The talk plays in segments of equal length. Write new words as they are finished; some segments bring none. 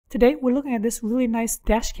Today we're looking at this really nice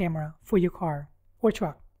dash camera for your car, or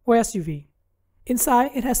truck, or SUV.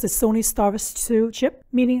 Inside it has the Sony Starvis 2 chip,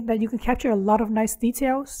 meaning that you can capture a lot of nice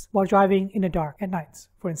details while driving in the dark at night,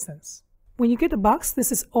 for instance. When you get the box,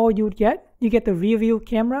 this is all you would get. You get the rear view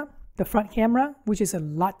camera, the front camera, which is a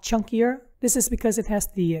lot chunkier. This is because it has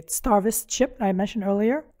the Starvis chip I mentioned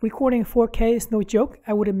earlier. Recording 4K is no joke.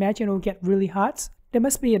 I would imagine it will get really hot. There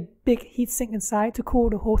must be a big heatsink inside to cool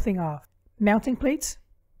the whole thing off. Mounting plate,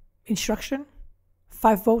 instruction,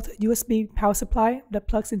 5-volt USB power supply that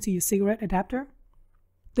plugs into your cigarette adapter,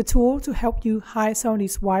 the tool to help you hide some of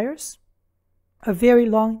these wires, a very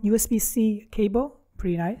long USB-C cable,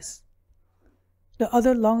 pretty nice. The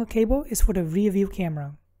other longer cable is for the rear view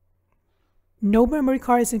camera. No memory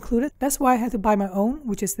card is included. That's why I had to buy my own,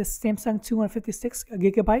 which is this Samsung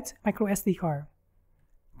 256GB micro SD card.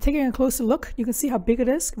 Taking a closer look, you can see how big it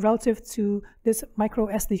is relative to this micro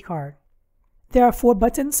SD card. There are 4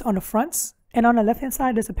 buttons on the front, and on the left hand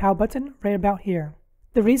side there's a power button right about here.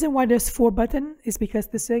 The reason why there's 4 buttons is because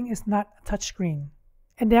this thing is not a touchscreen.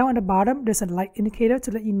 And down at the bottom there's a light indicator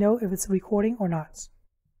to let you know if it's recording or not.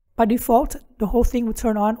 By default, the whole thing will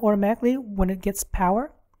turn on automatically when it gets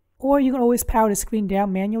power. Or you can always power the screen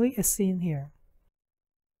down manually as seen here.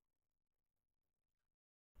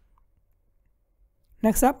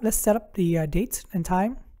 Next up, let's set up the date and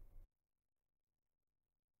time.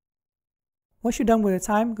 Once you're done with the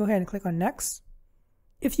time, go ahead and click on Next.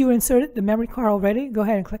 If you inserted the memory card already, go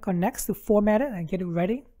ahead and click on Next to format it and get it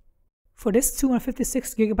ready. For this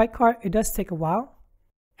 256GB card, it does take a while.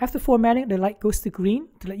 After formatting, the light goes to green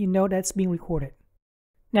to let you know that it's being recorded.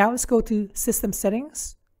 Now let's go to System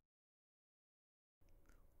Settings,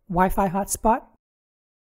 Wi-Fi hotspot.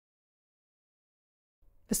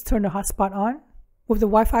 Let's turn the hotspot on. With the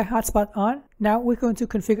Wi-Fi hotspot on, now we're going to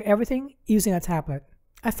configure everything using a tablet.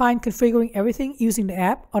 I find configuring everything using the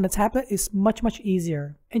app on the tablet is much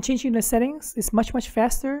easier. And changing the settings is much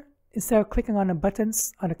faster instead of clicking on the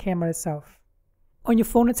buttons on the camera itself. On your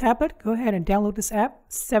phone or tablet, go ahead and download this app,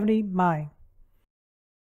 70My.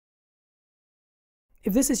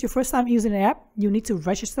 If this is your first time using the app, you need to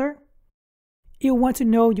register. You'll want to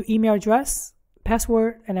know your email address,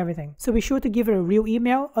 password, and everything. So be sure to give it a real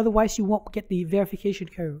email, otherwise you won't get the verification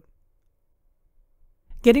code.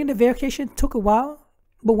 Getting the verification took a while,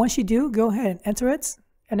 but once you do, go ahead and enter it,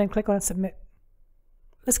 and then click on Submit.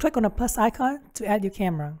 Let's click on the plus icon to add your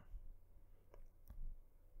camera.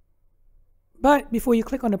 But before you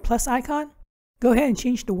click on the plus icon, go ahead and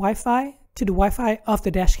change the Wi-Fi to the Wi-Fi of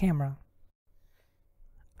the dash camera.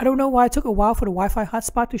 I don't know why it took a while for the Wi-Fi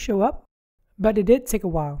hotspot to show up, but it did take a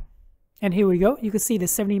while. And here we go. You can see the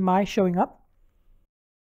 70My showing up.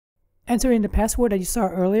 Enter in the password that you saw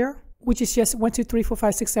earlier, which is just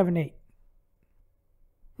 123456778.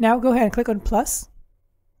 Now go ahead and click on plus.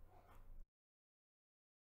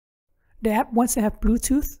 The app wants to have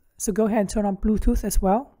Bluetooth, so go ahead and turn on Bluetooth as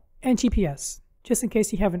well, and GPS, just in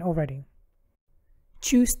case you haven't already.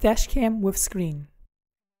 Choose Dash Cam with screen.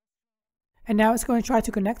 And now it's going to try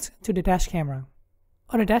to connect to the dash camera.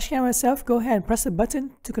 On the dash camera itself, go ahead and press the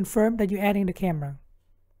button to confirm that you're adding the camera.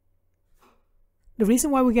 The reason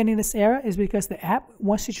why we're getting this error is because the app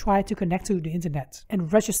wants to try to connect to the internet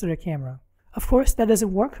and register the camera. Of course, that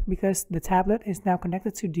doesn't work because the tablet is now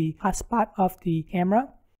connected to the hotspot of the camera.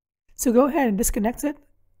 So go ahead and disconnect it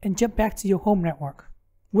and jump back to your home network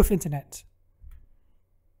with internet.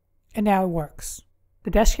 And now it works.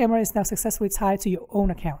 The dash camera is now successfully tied to your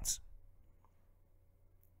own account.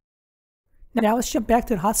 Now let's jump back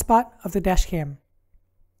to the hotspot of the dash cam.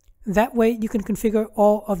 That way you can configure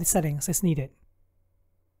all of the settings as needed.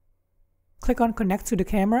 Click on Connect to the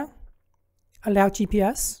camera, allow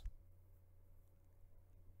GPS,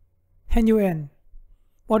 and you're in.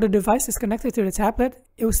 While the device is connected to the tablet,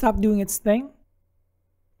 it will stop doing its thing.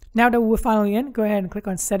 Now that we're finally in, go ahead and click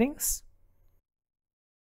on Settings.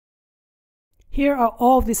 Here are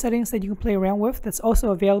all of the settings that you can play around with that's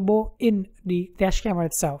also available in the dash camera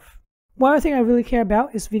itself. One other thing I really care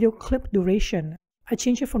about is video clip duration. I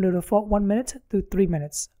changed it from the default 1 minute to 3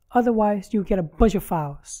 minutes. Otherwise, you get a bunch of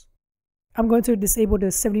files. I'm going to disable the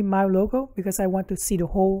 70My logo because I want to see the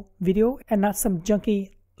whole video and not some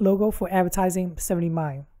junky logo for advertising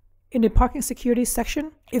 70My. In the parking security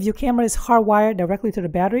section, if your camera is hardwired directly to the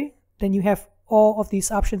battery, then you have all of these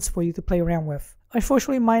options for you to play around with.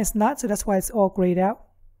 Unfortunately, mine is not, so that's why it's all grayed out.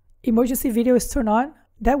 Emergency video is turned on.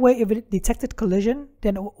 That way, if it detected collision,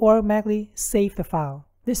 then it will automatically save the file.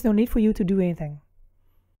 There's no need for you to do anything.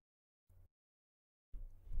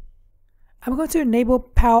 I'm going to enable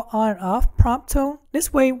power on and off prompt tone.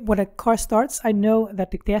 This way, when a car starts, I know that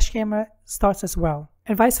the dash camera starts as well.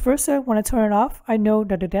 And vice versa, when I turn it off, I know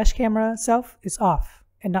that the dash camera itself is off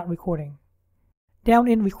and not recording. Down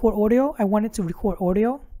in record audio, I want it to record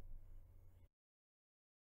audio.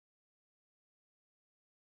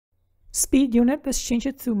 Speed unit, let's change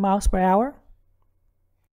it to miles per hour.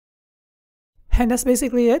 And that's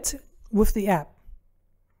basically it with the app.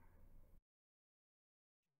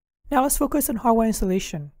 Now let's focus on hardware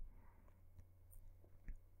installation.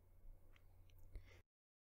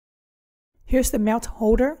 Here's the mount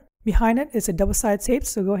holder. Behind it is a double-sided tape,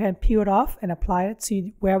 so go ahead and peel it off and apply it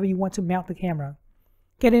to wherever you want to mount the camera.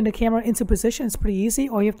 Getting the camera into position is pretty easy.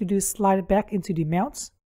 All you have to do is slide it back into the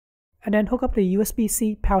mounts and then hook up the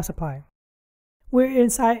USB-C power supply. We're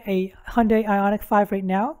inside a Hyundai Ioniq 5 right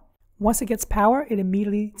now. Once it gets power, it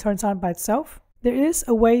immediately turns on by itself. There is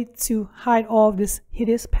a way to hide all of this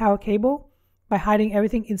hideous power cable by hiding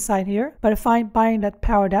everything inside here, but I find buying that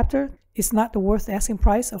power adapter is not the worth the asking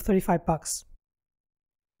price of 35 bucks.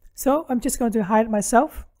 So I'm just going to hide it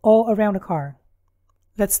myself all around the car.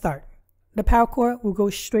 Let's start. The power cord will go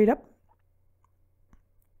straight up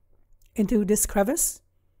into this crevice.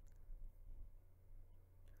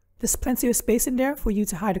 There's plenty of space in there for you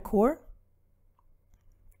to hide the cord.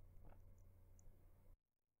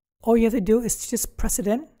 All you have to do is just press it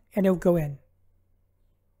in and it'll go in.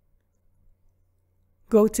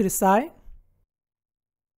 Go to the side.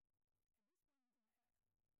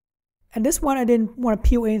 And this one I didn't want to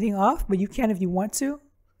peel anything off, but you can if you want to.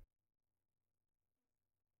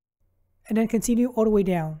 And then continue all the way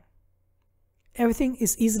down. Everything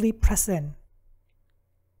is easily pressed in.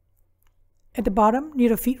 At the bottom, near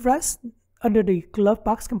the feet rest, under the glove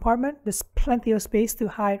box compartment, there's plenty of space to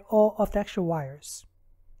hide all of the extra wires.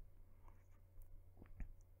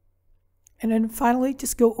 And then finally,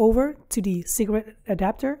 just go over to the cigarette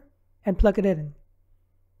adapter and plug it in.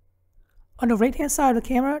 On the right hand side of the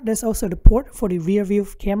camera, there's also the port for the rear view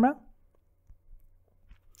camera.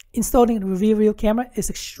 Installing the rear view camera is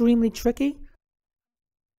extremely tricky.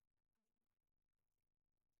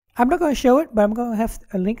 I'm not going to show it, but I'm going to have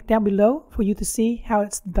a link down below for you to see how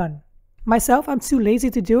it's done. Myself, I'm too lazy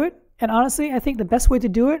to do it, and honestly, I think the best way to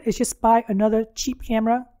do it is just buy another cheap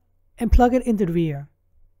camera and plug it into the rear.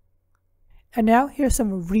 And now here's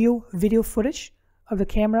some real video footage of the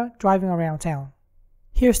camera driving around town.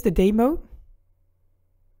 Here's the day mode.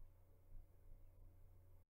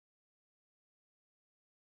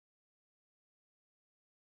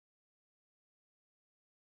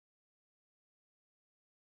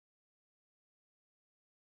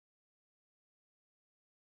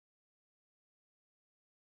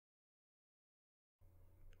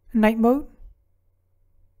 Night mode.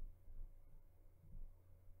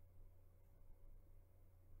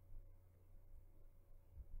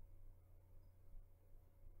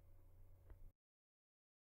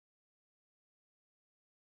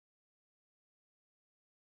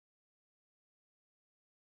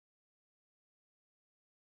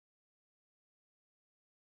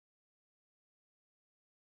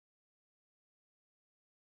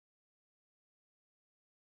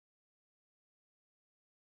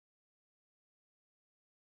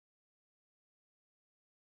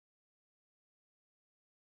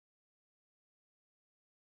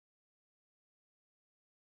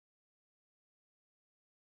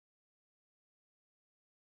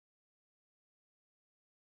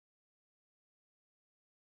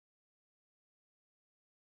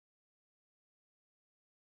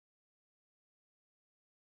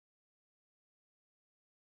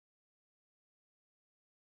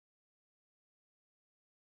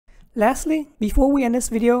 Lastly, before we end this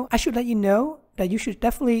video, I should let you know that you should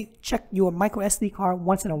definitely check your micro SD card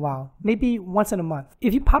once in a while, maybe once in a month.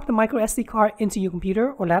 If you pop the micro SD card into your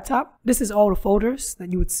computer or laptop, this is all the folders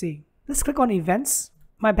that you would see. Let's click on events.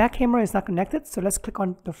 My back camera is not connected, so let's click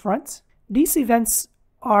on the front. These events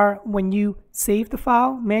are when you save the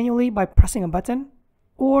file manually by pressing a button,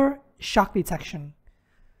 or shock detection.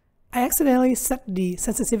 I accidentally set the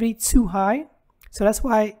sensitivity too high, so that's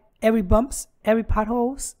why every bumps, every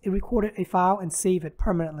potholes, it recorded a file and save it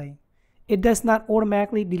permanently. It does not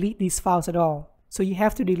automatically delete these files at all. So you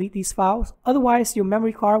have to delete these files. Otherwise, your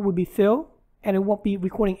memory card will be filled and it won't be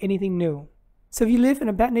recording anything new. So if you live in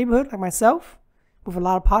a bad neighborhood like myself, with a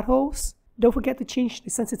lot of potholes, don't forget to change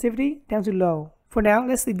the sensitivity down to low. For now,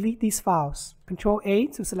 let's delete these files. Control A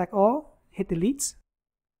to select all, hit delete.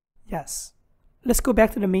 Yes. Let's go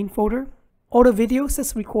back to the main folder. All the videos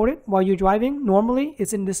that's recorded while you're driving normally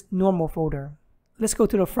is in this normal folder. Let's go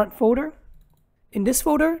to the front folder. In this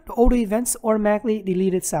folder, the older events automatically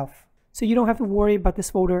delete itself, so you don't have to worry about this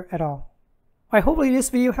folder at all. Alright, hopefully this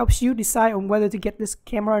video helps you decide on whether to get this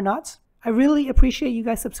camera or not. I really appreciate you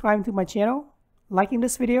guys subscribing to my channel, liking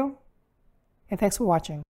this video, and thanks for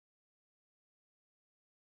watching.